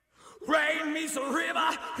meets a river,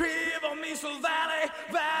 river meets a valley,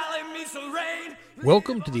 valley meets a rain.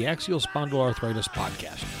 Welcome to the Axial Spondyloarthritis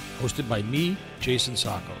Podcast, hosted by me, Jason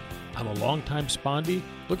Sacco. I'm a longtime spondy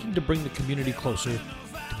looking to bring the community closer,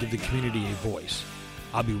 to give the community a voice.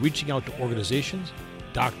 I'll be reaching out to organizations,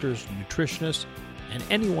 doctors, nutritionists, and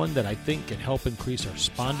anyone that I think can help increase our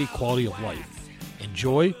spondy quality of life.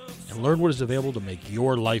 Enjoy and learn what is available to make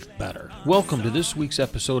your life better. Welcome to this week's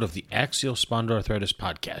episode of the Axial Spondyloarthritis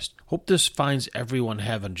Podcast. Hope this finds everyone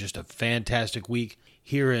having just a fantastic week.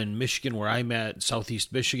 Here in Michigan, where I'm at,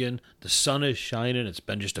 Southeast Michigan, the sun is shining. It's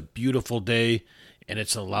been just a beautiful day, and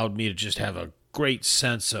it's allowed me to just have a great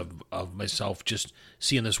sense of myself just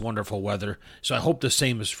seeing this wonderful weather. So I hope the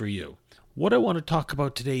same is for you. What I want to talk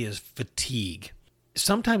about today is fatigue.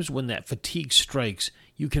 Sometimes when that fatigue strikes,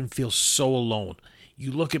 you can feel so alone.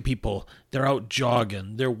 You look at people, they're out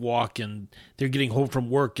jogging, they're walking, they're getting home from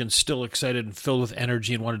work and still excited and filled with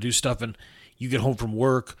energy and want to do stuff, and you get home from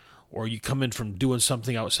work or you come in from doing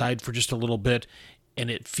something outside for just a little bit and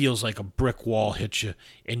it feels like a brick wall hits you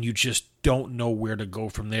and you just don't know where to go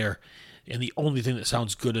from there. And the only thing that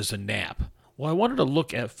sounds good is a nap. Well, I wanted to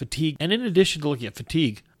look at fatigue, and in addition to looking at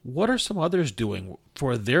fatigue, what are some others doing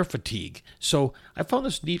for their fatigue? So I found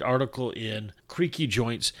this neat article in Creaky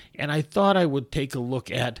Joints, and I thought I would take a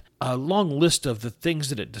look at a long list of the things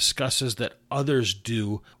that it discusses that others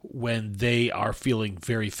do when they are feeling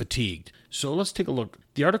very fatigued. So let's take a look.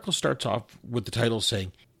 The article starts off with the title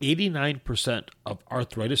saying, 89% of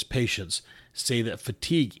arthritis patients say that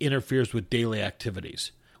fatigue interferes with daily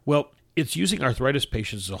activities. Well, it's using arthritis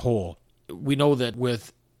patients as a whole. We know that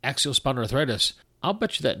with axial spondyloarthritis, I'll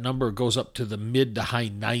bet you that number goes up to the mid to high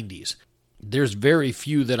 90s. There's very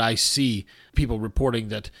few that I see people reporting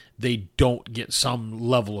that they don't get some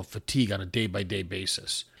level of fatigue on a day-by-day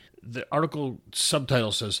basis. The article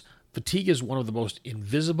subtitle says, fatigue is one of the most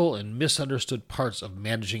invisible and misunderstood parts of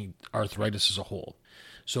managing arthritis as a whole.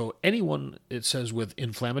 So anyone, it says, with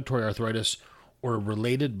inflammatory arthritis or a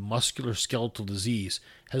related musculoskeletal disease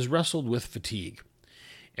has wrestled with fatigue.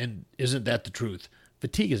 And isn't that the truth?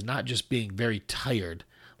 Fatigue is not just being very tired,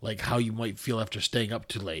 like how you might feel after staying up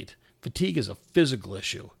too late. Fatigue is a physical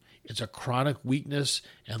issue. It's a chronic weakness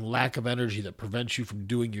and lack of energy that prevents you from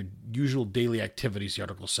doing your usual daily activities, the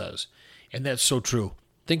article says. And that's so true.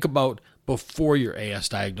 Think about before your AS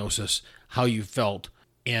diagnosis, how you felt,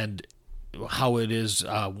 and how it is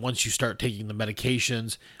once you start taking the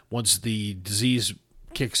medications, once the disease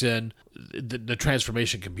kicks in, the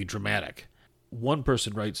transformation can be dramatic. One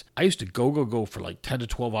person writes, I used to go for like 10 to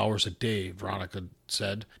 12 hours a day, Veronica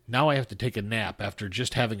said. Now I have to take a nap after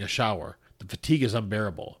just having a shower. The fatigue is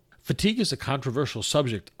unbearable. Fatigue is a controversial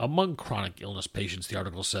subject among chronic illness patients, the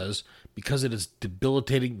article says, because it is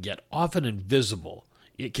debilitating yet often invisible.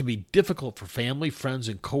 It can be difficult for family, friends,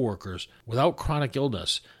 and coworkers without chronic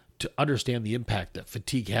illness to understand the impact that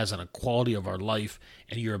fatigue has on the quality of our life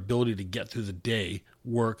and your ability to get through the day,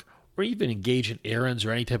 work, or even engage in errands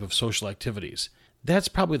or any type of social activities. That's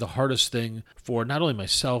probably the hardest thing for not only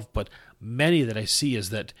myself, but many that I see, is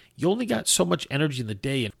that you only got so much energy in the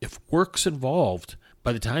day, and if work's involved,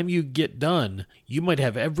 by the time you get done, you might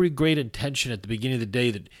have every great intention at the beginning of the day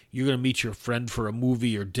that you're going to meet your friend for a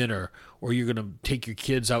movie or dinner, or you're going to take your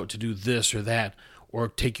kids out to do this or that, or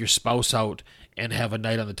take your spouse out and have a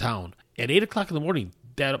night on the town. At 8 o'clock in the morning,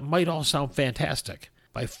 that might all sound fantastic.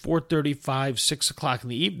 By 4:35, 6 o'clock in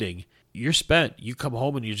the evening, you're spent. You come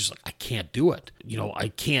home and you're just like, I can't do it. I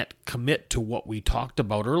can't commit to what we talked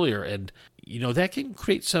about earlier. And, that can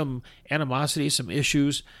create some animosity, some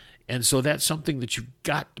issues. And so that's something that you've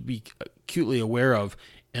got to be acutely aware of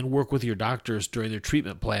and work with your doctors during their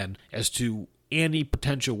treatment plan as to any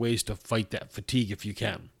potential ways to fight that fatigue if you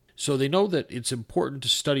can. So they know that it's important to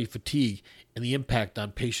study fatigue and the impact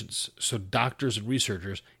on patients so doctors and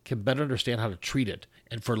researchers can better understand how to treat it,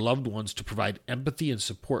 and for loved ones to provide empathy and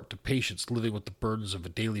support to patients living with the burdens of a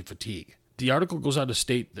daily fatigue. The article goes on to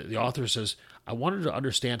state that the author says, I wanted to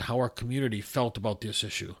understand how our community felt about this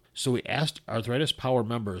issue. So we asked Arthritis Power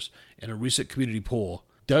members in a recent community poll,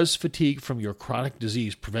 does fatigue from your chronic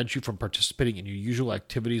disease prevent you from participating in your usual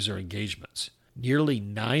activities or engagements? Nearly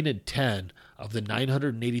 9 in 10 of the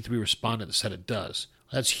 983 respondents said it does.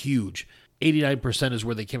 That's huge. 89% is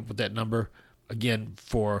where they came up with that number. Again,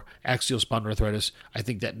 for axial spondyloarthritis, I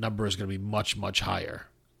think that number is going to be much, much higher.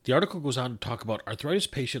 The article goes on to talk about arthritis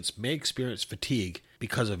patients may experience fatigue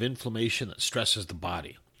because of inflammation that stresses the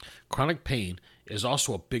body. Chronic pain is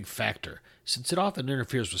also a big factor, since it often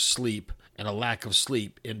interferes with sleep, and a lack of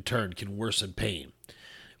sleep, in turn, can worsen pain.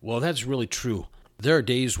 Well, that's really true. There are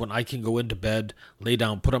days when I can go into bed, lay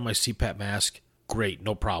down, put on my CPAP mask, great,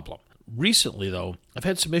 no problem. Recently, though, I've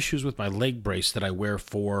had some issues with my leg brace that I wear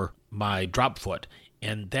for my drop foot,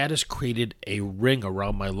 and that has created a ring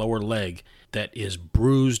around my lower leg that is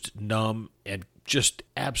bruised, numb, and just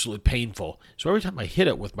absolutely painful. So every time I hit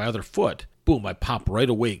it with my other foot, boom, I pop right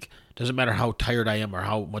awake. Doesn't matter how tired I am or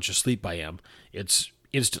how much asleep I am, it's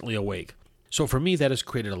instantly awake. So for me, that has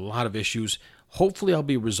created a lot of issues. Hopefully I'll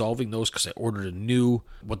be resolving those because I ordered a new,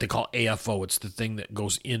 what they call AFO. It's the thing that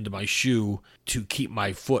goes into my shoe to keep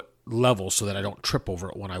my foot level so that I don't trip over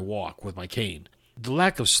it when I walk with my cane. The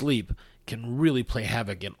lack of sleep can really play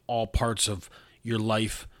havoc in all parts of your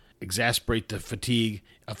life, exacerbate the fatigue,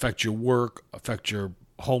 affect your work, affect your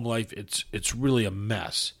home life. It's really a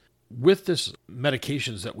mess. With this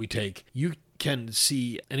medications that we take, you can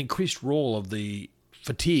see an increased role of the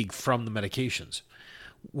fatigue from the medications.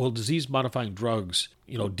 Well, disease-modifying drugs,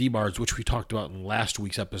 DMARDs, which we talked about in last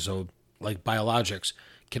week's episode, like biologics,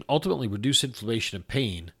 can ultimately reduce inflammation and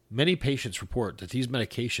pain. Many patients report that these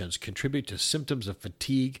medications contribute to symptoms of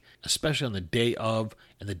fatigue, especially on the day of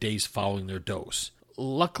and the days following their dose.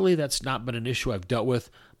 Luckily, that's not been an issue I've dealt with,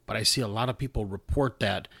 but I see a lot of people report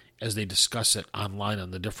that as they discuss it online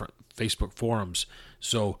on the different Facebook forums.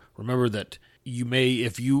 So remember that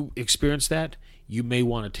if you experience that, you may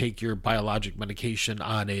want to take your biologic medication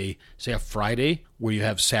on a Friday where you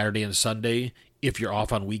have Saturday and Sunday, if you're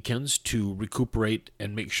off on weekends, to recuperate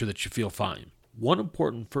and make sure that you feel fine. One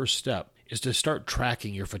important first step is to start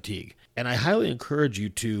tracking your fatigue. And I highly encourage you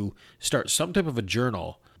to start some type of a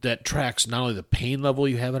journal that tracks not only the pain level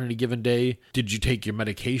you have on any given day, did you take your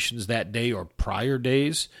medications that day or prior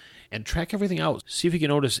days, and track everything out. See if you can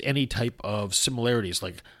notice any type of similarities,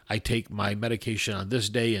 like I take my medication on this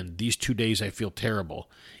day and these 2 days I feel terrible.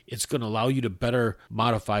 It's going to allow you to better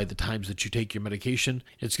modify the times that you take your medication.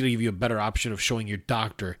 It's going to give you a better option of showing your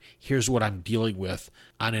doctor, here's what I'm dealing with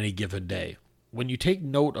on any given day. When you take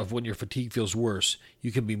note of when your fatigue feels worse,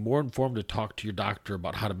 you can be more informed to talk to your doctor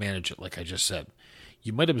about how to manage it, like I just said.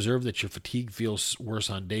 You might observe that your fatigue feels worse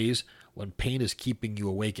on days when pain is keeping you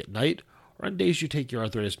awake at night, or on days you take your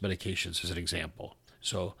arthritis medications, as an example.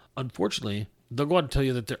 So, unfortunately, they'll go on to tell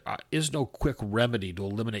you that there is no quick remedy to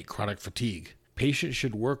eliminate chronic fatigue. Patients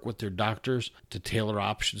should work with their doctors to tailor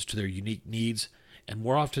options to their unique needs, and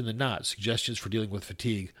more often than not, suggestions for dealing with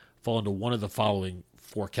fatigue fall into one of the following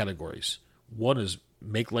 4 categories. One is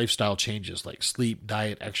make lifestyle changes like sleep,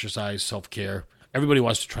 diet, exercise, self-care. Everybody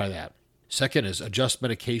wants to try that. Second is adjust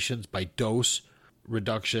medications by dose,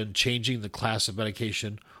 reduction, changing the class of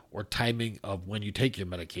medication, or timing of when you take your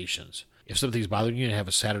medications. If something's bothering you and have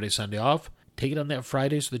a Saturday, Sunday off, take it on that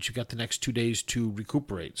Friday so that you've got the next 2 days to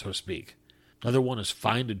recuperate, so to speak. Another one is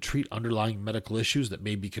find and treat underlying medical issues that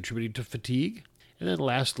may be contributing to fatigue. And then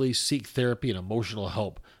lastly, seek therapy and emotional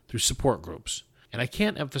help through support groups. And I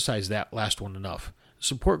can't emphasize that last one enough.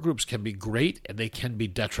 Support groups can be great and they can be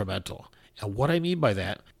detrimental. And what I mean by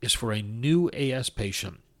that is for a new AS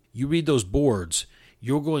patient, you read those boards,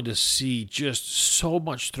 you're going to see just so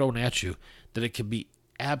much thrown at you that it can be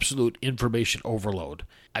absolute information overload.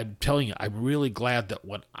 I'm telling you, I'm really glad that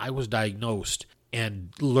when I was diagnosed and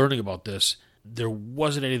learning about this, there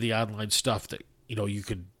wasn't any of the online stuff that, you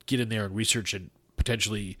could get in there and research and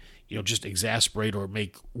potentially, just exacerbate or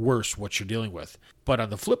make worse what you're dealing with. But on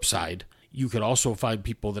the flip side, you could also find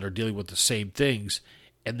people that are dealing with the same things,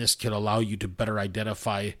 and this can allow you to better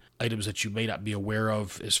identify items that you may not be aware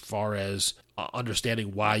of as far as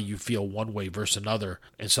understanding why you feel one way versus another,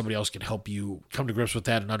 and somebody else can help you come to grips with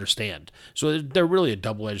that and understand. So they're really a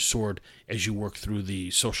double-edged sword as you work through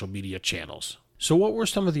the social media channels. So what were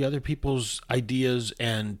some of the other people's ideas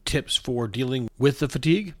and tips for dealing with the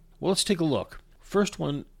fatigue? Well, let's take a look. First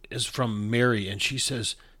one is from Mary, and she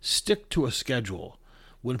says, stick to a schedule.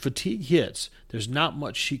 When fatigue hits, there's not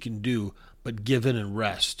much she can do but give in and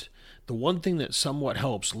rest. The one thing that somewhat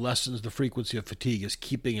helps lessens the frequency of fatigue is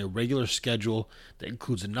keeping a regular schedule that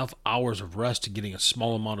includes enough hours of rest and getting a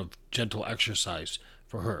small amount of gentle exercise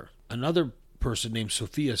for her. Another person named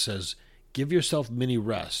Sophia says, give yourself mini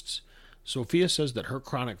rests. Sophia says that her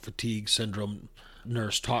chronic fatigue syndrome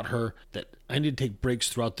nurse taught her that I need to take breaks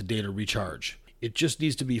throughout the day to recharge. It just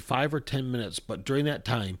needs to be 5 or 10 minutes, but during that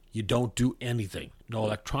time, you don't do anything. No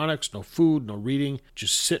electronics, no food, no reading,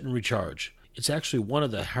 just sit and recharge. It's actually one of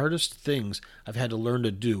the hardest things I've had to learn to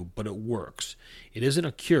do, but it works. It isn't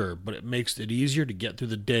a cure, but it makes it easier to get through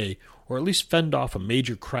the day, or at least fend off a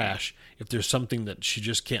major crash if there's something that she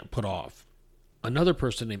just can't put off. Another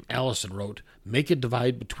person named Allison wrote, make a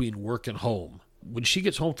divide between work and home. When she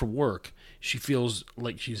gets home from work, she feels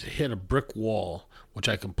like she's hit a brick wall, which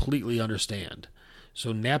I completely understand.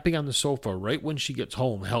 So napping on the sofa right when she gets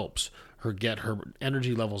home helps her get her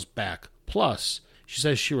energy levels back. Plus, She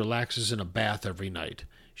says she relaxes in a bath every night.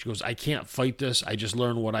 She goes, I can't fight this. I just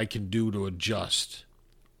learn what I can do to adjust.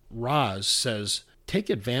 Roz says, take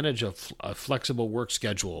advantage of a flexible work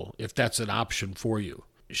schedule if that's an option for you.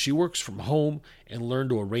 She works from home and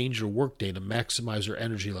learned to arrange her workday to maximize her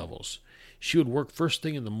energy levels. She would work first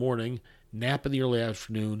thing in the morning, nap in the early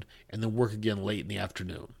afternoon, and then work again late in the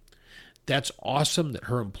afternoon. That's awesome that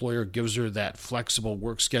her employer gives her that flexible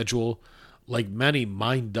work schedule. Like many,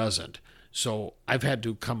 mine doesn't. So I've had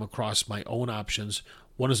to come across my own options.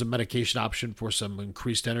 One is a medication option for some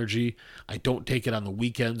increased energy. I don't take it on the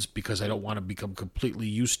weekends because I don't want to become completely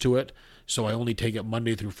used to it. So I only take it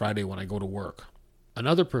Monday through Friday when I go to work.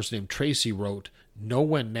 Another person named Tracy wrote, know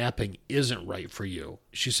when napping isn't right for you.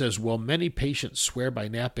 She says, well, many patients swear by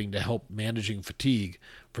napping to help managing fatigue.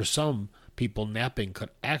 For some people, napping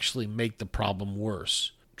could actually make the problem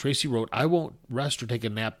worse. Tracy wrote, I won't rest or take a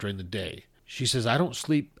nap during the day. She says, I don't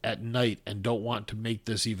sleep at night and don't want to make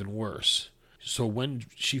this even worse. So when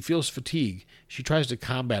she feels fatigue, she tries to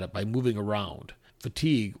combat it by moving around.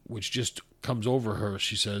 Fatigue, which just comes over her,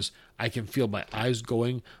 she says, I can feel my eyes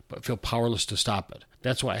going, but feel powerless to stop it.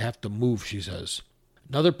 That's why I have to move, she says.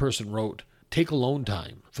 Another person wrote, take alone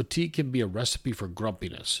time. Fatigue can be a recipe for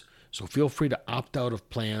grumpiness, so feel free to opt out of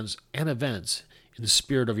plans and events in the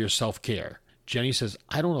spirit of your self-care. Jenny says,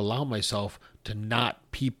 I don't allow myself to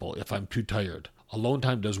not people if I'm too tired. Alone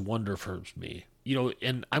time does wonder for me. You know,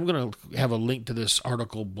 and I'm going to have a link to this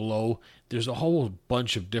article below. There's a whole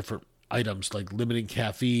bunch of different items like limiting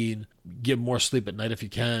caffeine, get more sleep at night if you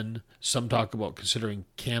can. Some talk about considering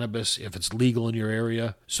cannabis if it's legal in your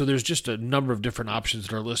area. So there's just a number of different options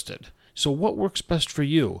that are listed. So what works best for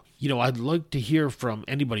you? You know, I'd like to hear from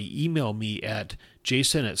anybody. Email me at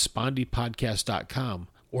jason@spondypodcast.com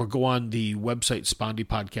or go on the website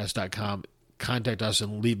spondypodcast.com. Contact us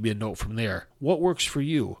and leave me a note from there. What works for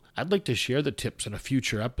you? I'd like to share the tips in a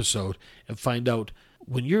future episode and find out,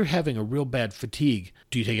 when you're having a real bad fatigue,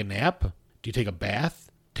 do you take a nap? Do you take a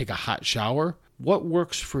bath? Take a hot shower? What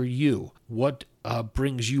works for you? What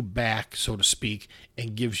brings you back, so to speak,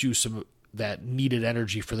 and gives you some of that needed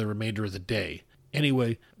energy for the remainder of the day?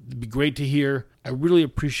 Anyway, it'd be great to hear. I really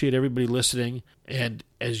appreciate everybody listening. And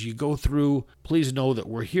as you go through, please know that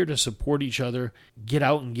we're here to support each other. Get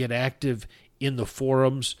out and get active in the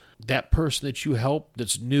forums. That person that you help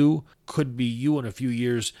that's new could be you in a few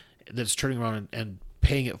years that's turning around and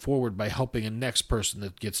paying it forward by helping a next person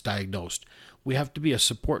that gets diagnosed. We have to be a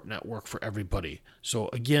support network for everybody. So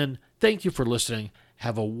again, thank you for listening.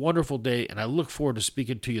 Have a wonderful day, and I look forward to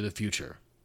speaking to you in the future.